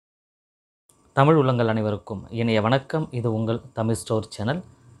தமிழ் உள்ளங்கள் அனைவருக்கும் இனிய வணக்கம். இது உங்கள் தமிழ் ஸ்டோர் சேனல்.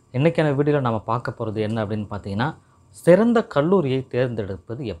 இன்றைக்கான வீடியோவில் நம்ம பார்க்க போகிறது என்ன அப்படின்னு பார்த்தீங்கன்னா, சிறந்த கல்லூரியை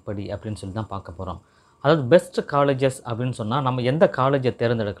தேர்ந்தெடுப்பது எப்படி அப்படின்னு சொல்லி தான் பார்க்க போகிறோம். அதாவது பெஸ்ட் காலேஜஸ் அப்படின்னு சொன்னால் நம்ம எந்த காலேஜை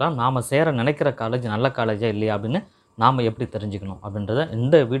தேர்ந்தெடுக்கலாம், நாம் சேர நினைக்கிற காலேஜ் நல்ல காலேஜா இல்லையா அப்படின்னு நாம் எப்படி தெரிஞ்சுக்கணும் அப்படின்றத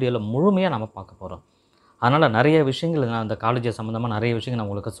இந்த வீடியோவில் முழுமையாக நம்ம பார்க்க போகிறோம். அதனால் நிறைய விஷயங்கள் நான் அந்த காலேஜை சம்மந்தமாக நிறைய விஷயங்கள் நான்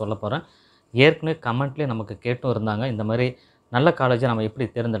உங்களுக்கு சொல்ல போகிறேன். ஏற்கனவே கமெண்ட்லேயே நமக்கு கேட்டும் இருந்தாங்க, இந்த மாதிரி நல்ல காலேஜை நம்ம எப்படி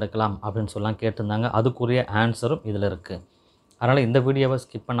தேர்ந்தெடுக்கலாம் அப்படின்னு சொல்லலாம் கேட்டிருந்தாங்க. அதுக்குரிய ஆன்சரும் இதில் இருக்குது. அதனால் இந்த வீடியோவை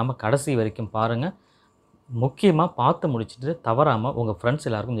ஸ்கிப் பண்ணாமல் கடைசி வரைக்கும் பாருங்கள். முக்கியமாக பார்த்து முடிச்சுட்டு தவறாமல் உங்கள் ஃப்ரெண்ட்ஸ்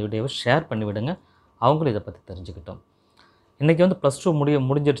எல்லாருக்கும் இந்த வீடியோவை ஷேர் பண்ணி விடுங்க, அவங்களும் இதை பற்றி தெரிஞ்சுக்கிட்டோம். இன்றைக்கி வந்து +2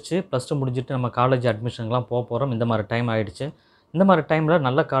 முடிஞ்சிடுச்சு. +2 முடிஞ்சிட்டு நம்ம காலேஜ் அட்மிஷனுக்குலாம் போகிறோம். இந்த மாதிரி டைம் ஆகிடுச்சு. இந்த மாதிரி டைமில்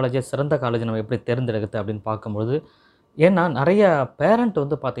நல்ல காலேஜை சிறந்த காலேஜை நம்ம எப்படி தேர்ந்தெடுக்குது அப்படின்னு பார்க்கும்பொழுது, ஏன்னா நிறைய பேரண்ட்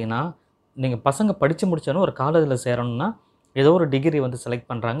வந்து பார்த்திங்கன்னா, நீங்கள் பசங்க படித்து முடித்தாலும் ஒரு காலேஜில் சேரணும்னா ஏதோ ஒரு டிகிரி வந்து செலக்ட்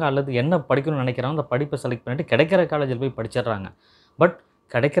பண்ணுறாங்க, அல்லது என்ன படிக்கணும்னு நினைக்கிறாங்க அந்த படிப்பை செலக்ட் பண்ணிவிட்டு கிடைக்கிற காலேஜில் போய் படிச்சிடுறாங்க. பட்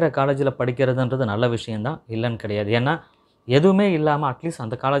கிடைக்கிற காலேஜில் படிக்கிறதுன்றது நல்ல விஷயந்தான், இல்லைன்னு கிடையாது. ஏன்னா எதுவுமே இல்லாமல் அட்லீஸ்ட்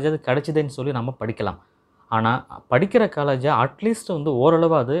அந்த காலேஜாவது கிடைச்சிதுன்னு சொல்லி நம்ம படிக்கலாம். ஆனால் படிக்கிற காலேஜை அட்லீஸ்ட் வந்து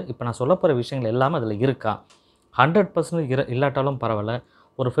ஓரளவாவது இப்போ நான் சொல்ல போகிற விஷயங்கள் எல்லாமே அதில் இருக்கா, 100% இல்லாட்டாலும் பரவாயில்ல,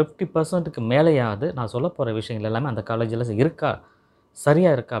 ஒரு 50%க்கு மேலேயாவது நான் சொல்ல போகிற விஷயங்கள் எல்லாமே அந்த காலேஜில் இருக்கா,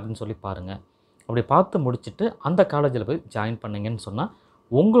 சரியாக இருக்கா அப்படின்னு சொல்லி பாருங்கள். அப்படி பார்த்து முடிச்சுட்டு அந்த காலேஜில் போய் ஜாயின் பண்ணிங்கன்னு சொன்னால்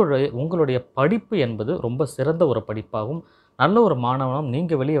உங்களுடைய படிப்பு என்பது ரொம்ப சிறந்த ஒரு படிப்பாகவும் நல்ல ஒரு மாணவனும்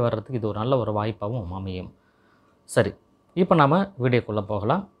நீங்கள் வெளியே வர்றதுக்கு இது ஒரு நல்ல ஒரு வாய்ப்பாகவும் அமையும். சரி, இப்போ நாம் வீடியோக்குள்ளே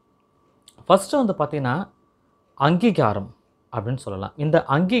போகலாம். ஃபஸ்ட்டு வந்து பார்த்திங்கன்னா அங்கீகாரம் அப்படின்னு சொல்லலாம். இந்த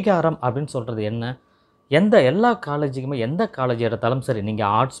அங்கீகாரம் அப்படின்னு சொல்கிறது என்ன, எல்லா காலேஜுக்குமே எந்த காலேஜ் எடுத்தாலும் சரி,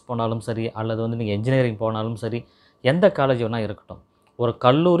 நீங்கள் ஆர்ட்ஸ் போனாலும் சரி, அல்லது வந்து நீங்கள் இன்ஜினியரிங் போனாலும் சரி, எந்த காலேஜ் வேணால் இருக்கட்டும், ஒரு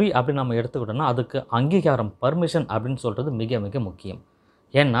கல்லூரி அப்படின்னு நம்ம எடுத்துக்கிட்டோம்னா அதுக்கு அங்கீகாரம், பர்மிஷன் அப்படின்னு சொல்கிறது மிக மிக முக்கியம்.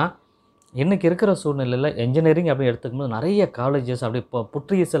 ஏன்னா இன்றைக்கி இருக்கிற சூழ்நிலையில் இன்ஜினியரிங் அப்படின்னு எடுத்துக்கும்போது நிறைய காலேஜஸ் அப்படி இப்போ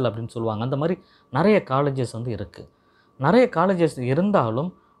புற்றியசல் அப்படின்னு சொல்லுவாங்க, அந்த மாதிரி நிறைய காலேஜஸ் வந்து இருக்குது. நிறைய காலேஜஸ் இருந்தாலும்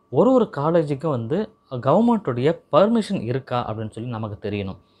ஒரு காலேஜுக்கும் வந்து கவர்மெண்ட்டுடைய பர்மிஷன் இருக்கா அப்படின்னு சொல்லி நமக்கு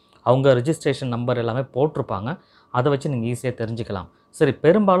தெரியணும். அவங்க ரிஜிஸ்ட்ரேஷன் நம்பர் எல்லாமே போட்டிருப்பாங்க, அதை வச்சு நீங்கள் ஈஸியாக தெரிஞ்சுக்கலாம். சரி,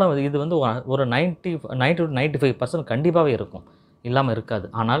 பெரும்பாலும் இது வந்து ஒரு 90-95% கண்டிப்பாகவே இருக்கும், இல்லாமல் இருக்காது.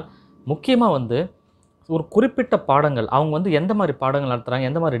 ஆனால் முக்கியமாக வந்து ஒரு குறிப்பிட்ட பாடங்கள் அவங்க வந்து எந்த மாதிரி பாடங்கள் நடத்துகிறாங்க,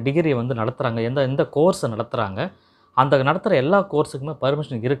 எந்த மாதிரி டிகிரியை வந்து நடத்துகிறாங்க, எந்த கோர்ஸை நடத்துகிறாங்க, அந்த நடத்துகிற எல்லா கோர்ஸுக்குமே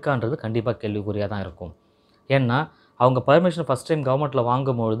பர்மிஷன் இருக்கான்றது கண்டிப்பாக கேள்விக்குறியாக தான் இருக்கும். ஏன்னா அவங்க பர்மிஷன் ஃபஸ்ட் டைம் கவர்மெண்ட்டில்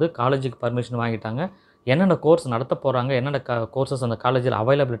வாங்கும்பொழுது காலேஜுக்கு பர்மிஷன் வாங்கிட்டாங்க, என்னென்ன கோர்ஸ் நடத்த போகிறாங்க, என்னென்ன கோர்சஸ் அந்த காலேஜில்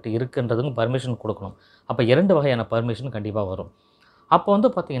அவைலபிலிட்டி இருக்குன்றதுக்கும் பர்மிஷன் கொடுக்கணும். அப்போ 2 வகையான பர்மிஷன் கண்டிப்பாக வரும். அப்போ வந்து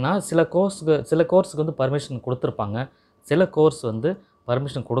பார்த்திங்கன்னா சில கோர்ஸுக்கு வந்து பர்மிஷன் கொடுத்துருப்பாங்க, சில கோர்ஸ் வந்து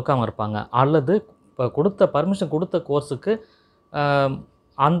பர்மிஷன் கொடுக்காமல் இருப்பாங்க. அல்லது இப்போ பர்மிஷன் கொடுத்த கோர்ஸுக்கு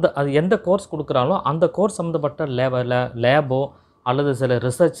அது எந்த கோர்ஸ் கொடுக்குறாங்களோ அந்த கோர்ஸ் சம்மந்தப்பட்ட லேபோ அல்லது சில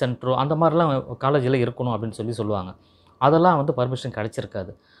ரிசர்ச் சென்டரோ அந்த மாதிரிலாம் காலேஜில் இருக்கணும் அப்படின்னு சொல்லுவாங்க. அதெல்லாம் வந்து பர்மிஷன்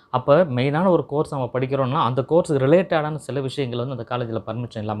கிடச்சிருக்காது. அப்போ மெயினான ஒரு கோர்ஸ் நம்ம படிக்கிறோம்னா அந்த கோர்ஸுக்கு ரிலேட்டடான சில விஷயங்கள் வந்து அந்த காலேஜில்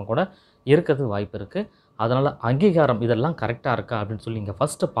பர்மிஷன் இல்லாமல் கூட இருக்கிறதுக்கு வாய்ப்பு இருக்குது. அதனால் அங்கீகாரம் இதெல்லாம் கரெக்டாக இருக்கா அப்படின்னு சொல்லி இங்கே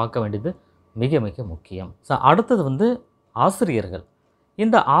ஃபஸ்ட்டு பார்க்க வேண்டியது மிக மிக முக்கியம். அடுத்தது வந்து ஆசிரியர்கள்.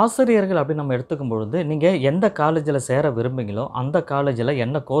 இந்த ஆசிரியர்கள் அப்படின்னு நம்ம எடுத்துக்கும் பொழுது, நீங்கள் எந்த காலேஜில் சேர விரும்புகிறீங்களோ அந்த காலேஜில்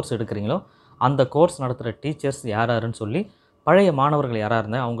என்ன கோர்ஸ் எடுக்கிறீங்களோ அந்த கோர்ஸ் நடத்துகிற டீச்சர்ஸ் யாருன்னு சொல்லி பழைய மாணவர்கள் யாராக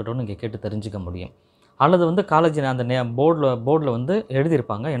இருந்தால் அவங்ககிட்ட நீங்கள் கேட்டு தெரிஞ்சுக்க முடியும். அல்லது வந்து காலேஜில் அந்த போர்டில் வந்து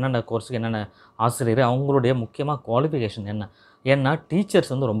எழுதியிருப்பாங்க என்னென்ன கோர்ஸுக்கு என்னென்ன ஆசிரியர், அவங்களுடைய முக்கியமாக குவாலிஃபிகேஷன் என்ன. ஏன்னா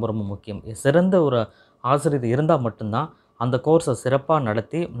டீச்சர்ஸ் வந்து ரொம்ப ரொம்ப முக்கியம். சிறந்த ஒரு ஆசிரியர் இருந்தால் மட்டும்தான் அந்த கோர்ஸை சிறப்பாக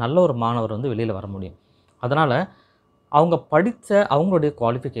நடத்தி நல்ல ஒரு மாணவர் வந்து வெளியில் வர முடியும். அதனால் அவங்க படித்த அவங்களுடைய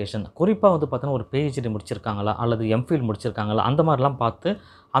குவாலிஃபிகேஷன், குறிப்பாக வந்து பார்த்தோன்னா ஒரு பிஹெச்டி முடிச்சிருக்காங்களா அல்லது எம்ஃபில் முடிச்சிருக்காங்களா அந்த மாதிரிலாம் பார்த்து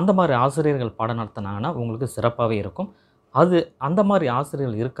அந்த மாதிரி ஆசிரியர்கள் பாடம் நடத்தினாங்கன்னா உங்களுக்கு சிறப்பாகவே இருக்கும். அந்த மாதிரி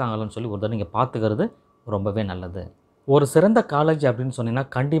ஆசிரியர்கள் இருக்காங்களான்னு சொல்லி ஒரு தடவை நீங்கள் பார்த்துக்கிறது ரொம்பவே நல்லது. ஒரு சிறந்த காலேஜ் அப்படின்னு சொன்னீங்கன்னா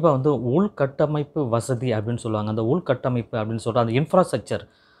கண்டிப்பாக வந்து உள்கட்டமைப்பு வசதி அப்படின்னு சொல்லுவாங்க. அந்த உள்கட்டமைப்பு அப்படின்னு சொல்கிற அந்த இன்ஃப்ராஸ்ட்ரக்சர்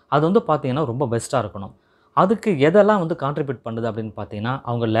அது வந்து பார்த்திங்கன்னா ரொம்ப பெஸ்ட்டாக இருக்கணும். அதுக்கு எதெல்லாம் வந்து கான்ட்ரிபியூட் பண்ணுது அப்படின்னு பார்த்தீங்கன்னா,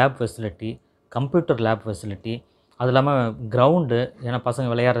 அவங்க lab facility, computer lab facility, அது இல்லாமல் கிரவுண்டு, ஏன்னா பசங்க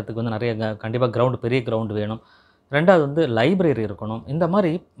விளையாடுறதுக்கு வந்து நிறைய கண்டிப்பாக கிரவுண்டு, பெரிய கிரவுண்டு வேணும். 2வது வந்து லைப்ரரி இருக்கணும். இந்த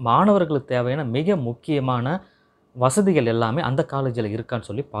மாதிரி மாணவர்களுக்கு தேவையான மிக முக்கியமான வசதிகள் எல்லாமே அந்த காலேஜில் இருக்கான்னு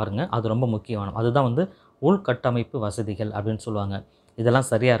சொல்லி பாருங்கள். அது ரொம்ப முக்கியமான அதுதான் வந்து உள்கட்டமைப்பு வசதிகள் அப்படின்னு சொல்லுவாங்க. இதெல்லாம்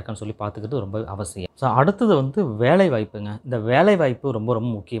சரியாக இருக்கான்னு சொல்லி பார்த்துக்கிறது ரொம்ப அவசியம். அடுத்தது வந்து வேலைவாய்ப்புங்க. இந்த வேலைவாய்ப்பு ரொம்ப ரொம்ப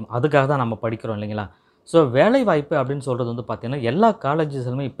முக்கியம். அதுக்காக தான் நம்ம படிக்கிறோம் இல்லைங்களா? வேலைவாய்ப்பு அப்படின்னு சொல்கிறது வந்து பார்த்திங்கன்னா எல்லா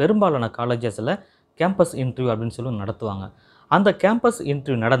காலேஜஸ்லுமே பெரும்பாலான காலேஜஸில் கேம்பஸ் இன்டர்வியூ அப்படின்னு சொல்லி நடத்துவாங்க. அந்த கேம்பஸ்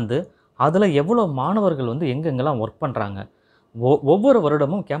இன்டர்வியூ நடந்து அதில் எவ்வளோ மாணவர்கள் வந்து எங்கெங்கெல்லாம் ஒர்க் பண்ணுறாங்க, ஒவ்வொரு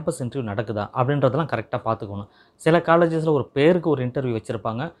வருடமும் கேம்பஸ் இன்டர்வியூ நடக்குதா அப்படின்றதெல்லாம் கரெக்டாக பார்த்துக்கணும். சில காலேஜஸில் ஒரு பேருக்கு ஒரு இன்டர்வியூ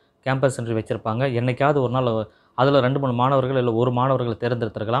வச்சுருப்பாங்க, கேம்பஸ் இன்டர்வியூ வச்சுருப்பாங்க. என்னைக்காவது ஒரு நாள் அதில் 2, 3 மாணவர்கள் இல்லை ஒரு மாணவர்களை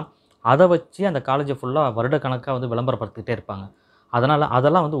தேர்ந்தெடுத்திருக்கலாம். அதை வச்சு அந்த காலேஜை ஃபுல்லாக வருடக்கணக்காக வந்து விளம்பரப்படுத்திக்கிட்டே இருப்பாங்க. அதனால்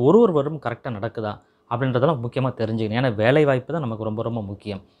அதெல்லாம் வந்து ஒரு வருடம் கரெக்டாக நடக்குதா அப்படின்றதெல்லாம் முக்கியமாக தெரிஞ்சுக்கணும். ஏன்னா வேலைவாய்ப்பு தான் நமக்கு ரொம்ப ரொம்ப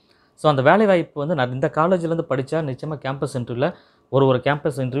முக்கியம். ஸோ அந்த வேலைவாய்ப்பு வந்து நான் இந்த காலேஜ்லேருந்து படித்தா நிச்சயமாக கேம்பஸ் இன்டர்வியூவில் ஒரு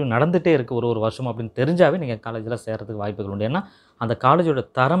கேம்பஸ் இன்டர்வியூ நடந்துகிட்டே இருக்குது ஒரு வருஷம் அப்படின்னு தெரிஞ்சாவே நீங்கள் காலேஜில் சேர்கிறதுக்கு வாய்ப்புகள் உண்டு. ஏன்னா அந்த காலேஜோட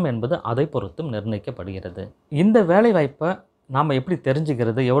தரம் என்பது அதை பொறுத்தும் நிர்ணயிக்கப்படுகிறது. இந்த வேலைவாய்ப்பை நாம் எப்படி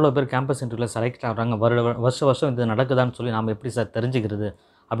தெரிஞ்சுக்கிறது, எவ்வளோ பேர் கேம்பஸ் இன்டர்வியூவில் செலக்ட் ஆகுறாங்க, வருஷம் இது நடக்குதான்னு சொல்லி நாம் எப்படி சார் தெரிஞ்சுக்கிறது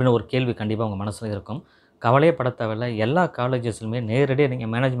அப்படின்னு ஒரு கேள்வி கண்டிப்பாக உங்கள் மனசில் இருக்கும். கவலையே பட தேவையில்ல. எல்லா காலேஜஸ்லுமே நேரடியாக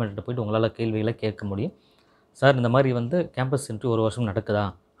நீங்கள் மேனேஜ்மெண்ட்டில் போய்ட்டு உங்களால் கேள்விகளை கேட்க முடியும். சார் இந்த மாதிரி வந்து கேம்பஸ் இன்டர்வியூ ஒரு வருஷம் நடக்குதா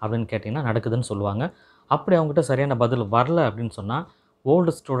அப்படின்னு கேட்டிங்கன்னா நடக்குதுன்னு சொல்லுவாங்க. அப்படி அவங்ககிட்ட சரியான பதில் வரல அப்படின்னு சொன்னால்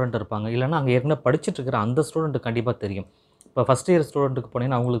ஓல்டு ஸ்டூடெண்ட் இருப்பாங்க. இல்லைனா அங்கே ஏற்கனவே படிச்சுட்டு இருக்கிற அந்த ஸ்டூடெண்ட்டுக்கு கண்டிப்பாக தெரியும். இப்போ ஃபஸ்ட் இயர் ஸ்டூடெண்ட்டுக்கு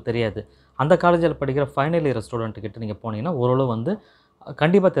போனீங்கன்னா அவங்களுக்கு தெரியாது. அந்த காலேஜில் படிக்கிற ஃபைனல் இயர் ஸ்டூடெண்ட்டுக்கிட்ட நீங்கள் போனீங்கன்னா ஓரளவு வந்து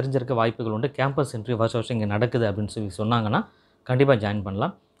கண்டிப்பாக தெரிஞ்சிருக்க வாய்ப்புகள் உண்டு. கேம்பஸ் இன்டர்வியூ வருஷம் இங்கே நடக்குது அப்படின்னு சொல்லி சொன்னாங்கன்னா கண்டிப்பாக ஜாயின்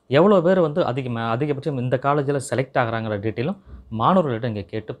பண்ணலாம். எவ்வளோ பேர் வந்து அதிகபட்சம் இந்த காலேஜில் செலக்ட் ஆகிறாங்கிற டீட்டெயிலும் மாணவர்களிடம் இங்கே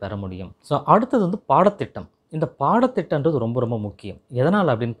கேட்டு பெற முடியும். ஸோ அடுத்தது வந்து பாடத்திட்டம். இந்த பாடத்திட்டன்றது ரொம்ப ரொம்ப முக்கியம்.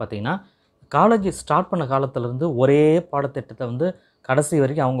 எதனால் அப்படின்னு பார்த்தீங்கன்னா, காலேஜ் ஸ்டார்ட் பண்ண காலத்திலேருந்து ஒரே பாடத்திட்டத்தை வந்து கடைசி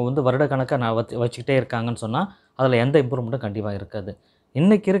வரைக்கும் அவங்க வந்து வருடக்கணக்காக வச்சுக்கிட்டே இருக்காங்கன்னு சொன்னால், அதில் எந்த இம்ப்ரூவ்மெண்ட்டும் கண்டிப்பாக இருக்காது.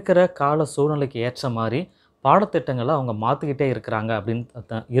 இன்றைக்கி இருக்கிற கால சூழ்நிலைக்கு ஏற்ற மாதிரி பாடத்திட்டங்களை அவங்க மாற்றிக்கிட்டே இருக்கிறாங்க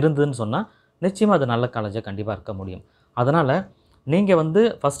அப்படின்னு இருந்ததுன்னு சொன்னால், நிச்சயமாக அது நல்ல காலேஜாக கண்டிப்பாக இருக்க முடியும். அதனால் நீங்கள் வந்து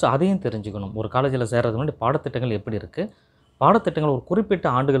ஃபஸ்ட்டு அதையும் தெரிஞ்சுக்கணும். ஒரு காலேஜில் சேர்றதுக்கு முன்னாடி பாடத்திட்டங்கள் எப்படி இருக்குது, பாடத்திட்டங்கள் ஒரு குறிப்பிட்ட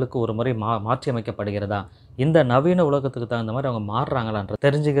ஆண்டுகளுக்கு ஒரு முறை மாற்றி அமைக்கப்படுகிறதா, இந்த நவீன உலகத்துக்கு தகுந்த மாதிரி அவங்க மாறுறாங்களான்ற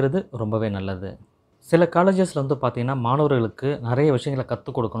தெரிஞ்சுக்கிறது ரொம்பவே நல்லது. சில காலேஜஸில் வந்து பார்த்திங்கன்னா மாணவர்களுக்கு நிறைய விஷயங்களை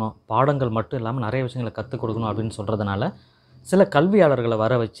கற்றுக் கொடுக்கணும், பாடங்கள் மட்டும் இல்லாமல் நிறைய விஷயங்களை கற்றுக் கொடுக்கணும் அப்படின்னு சொல்கிறதுனால சில கல்வியாளர்களை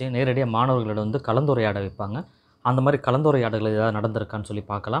வர வச்சு நேரடியாக மாணவர்களிடம் வந்து கலந்துரையாட வைப்பாங்க. அந்த மாதிரி கலந்துரையாடல்கள் ஏதாவது நடந்திருக்கான்னு சொல்லி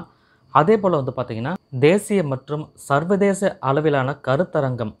பார்க்கலாம். அதே போல் வந்து பார்த்திங்கன்னா தேசிய மற்றும் சர்வதேச அளவிலான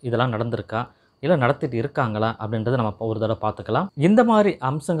கருத்தரங்கம் இதெல்லாம் நடந்திருக்கா, இல்லை நடத்திட்டு இருக்காங்களா அப்படின்றத நம்ம ஒரு தடவை பார்த்துக்கலாம். இந்த மாதிரி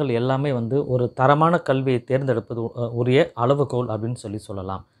அம்சங்கள் எல்லாமே வந்து ஒரு தரமான கல்வியை தேர்ந்தெடுப்பது உரிய அளவுகோல் அப்படின்னு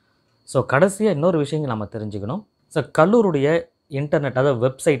சொல்லலாம். ஸோ கடைசியாக இன்னொரு விஷயங்கள் நம்ம தெரிஞ்சுக்கணும். ஸோ கல்லூருடைய இன்டர்நெட், அதாவது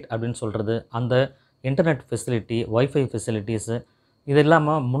வெப்சைட் அப்படின்னு சொல்கிறது, அந்த இன்டர்நெட் ஃபெசிலிட்டி, வைஃபை ஃபெசிலிட்டிஸு, இது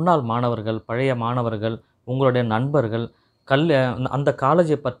இல்லாமல் முன்னாள் மாணவர்கள், பழைய மாணவர்கள், உங்களுடைய நண்பர்கள், அந்த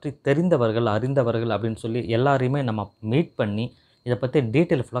காலேஜை பற்றி தெரிந்தவர்கள், அறிந்தவர்கள் அப்படின்னு சொல்லி எல்லாரையுமே நம்ம மீட் பண்ணி இதை பற்றி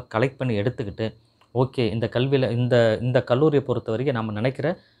டீட்டெயில் ஃபுல்லாக கலெக்ட் பண்ணி எடுத்துக்கிட்டு, ஓகே இந்த கல்வியில் இந்த கல்லூரியை பொறுத்த வரைக்கும் நம்ம நினைக்கிற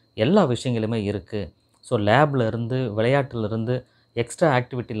எல்லா விஷயங்களுமே இருக்குது. ஸோ லேப்லேருந்து, விளையாட்டுலேருந்து, எக்ஸ்ட்ரா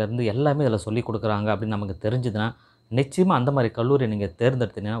ஆக்டிவிட்டிலேருந்து எல்லாமே இதில் சொல்லிக் கொடுக்குறாங்க அப்படின்னு நமக்கு தெரிஞ்சுதுன்னா, நிச்சயமாக அந்த மாதிரி கல்லூரியை நீங்கள்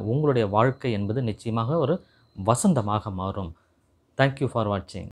தேர்ந்தெடுத்தீங்கன்னா உங்களுடைய வாழ்க்கை என்பது நிச்சயமாக ஒரு வசந்தமாக மாறும். தேங்க் யூ ஃபார் வாட்சிங்.